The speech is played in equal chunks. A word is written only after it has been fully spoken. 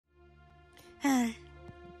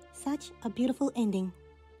Such a beautiful ending,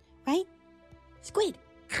 right? Squid!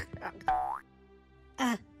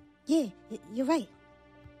 Yeah, you're right.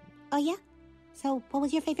 Oh, yeah? So, what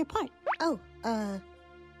was your favorite part? Oh,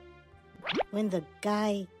 when the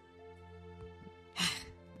guy...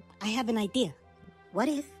 I have an idea. What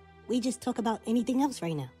if we just talk about anything else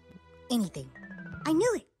right now? Anything. I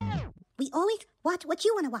knew it! We always watch what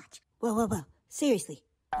you want to watch. Well, seriously.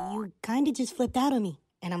 You kinda just flipped out on me.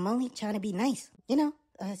 And I'm only trying to be nice. You know,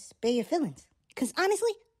 spare your feelings. Because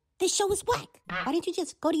honestly, this show is whack. Why didn't you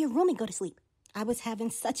just go to your room and go to sleep? I was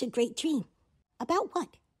having such a great dream. About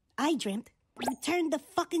what? I dreamt you turned the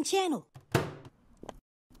fucking channel.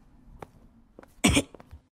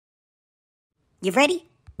 You ready?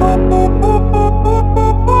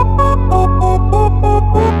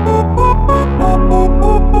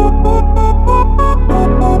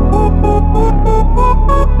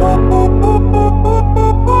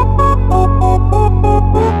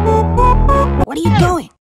 What are you doing?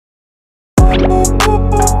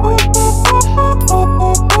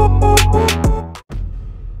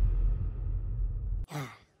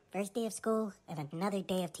 First day of school and another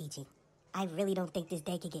day of teaching. I really don't think this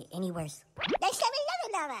day could get any worse.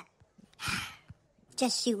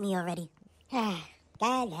 Just shoot me already.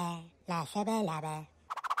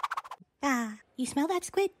 You smell that,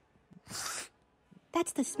 Squid?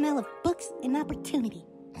 That's the smell of books and opportunity.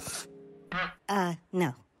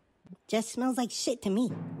 No. Just smells like shit to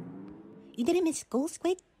me. You didn't miss school,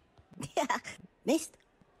 Squid? Missed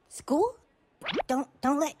school? Don't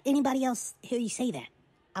let anybody else hear you say that.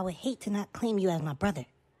 I would hate to not claim you as my brother,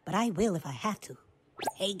 but I will if I have to.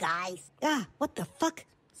 Hey, guys. What the fuck?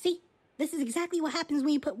 See, this is exactly what happens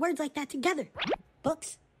when you put words like that together.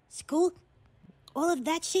 Books, school, all of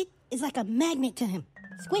that shit is like a magnet to him.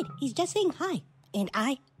 Squid, he's just saying hi, and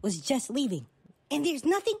I was just leaving. And there's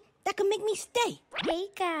nothing that can make me stay. Hey,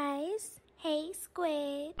 guys. Hey,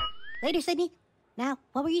 Squid. Later, Sydney. Now,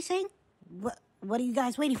 what were you saying? What are you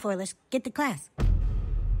guys waiting for? Let's get to class.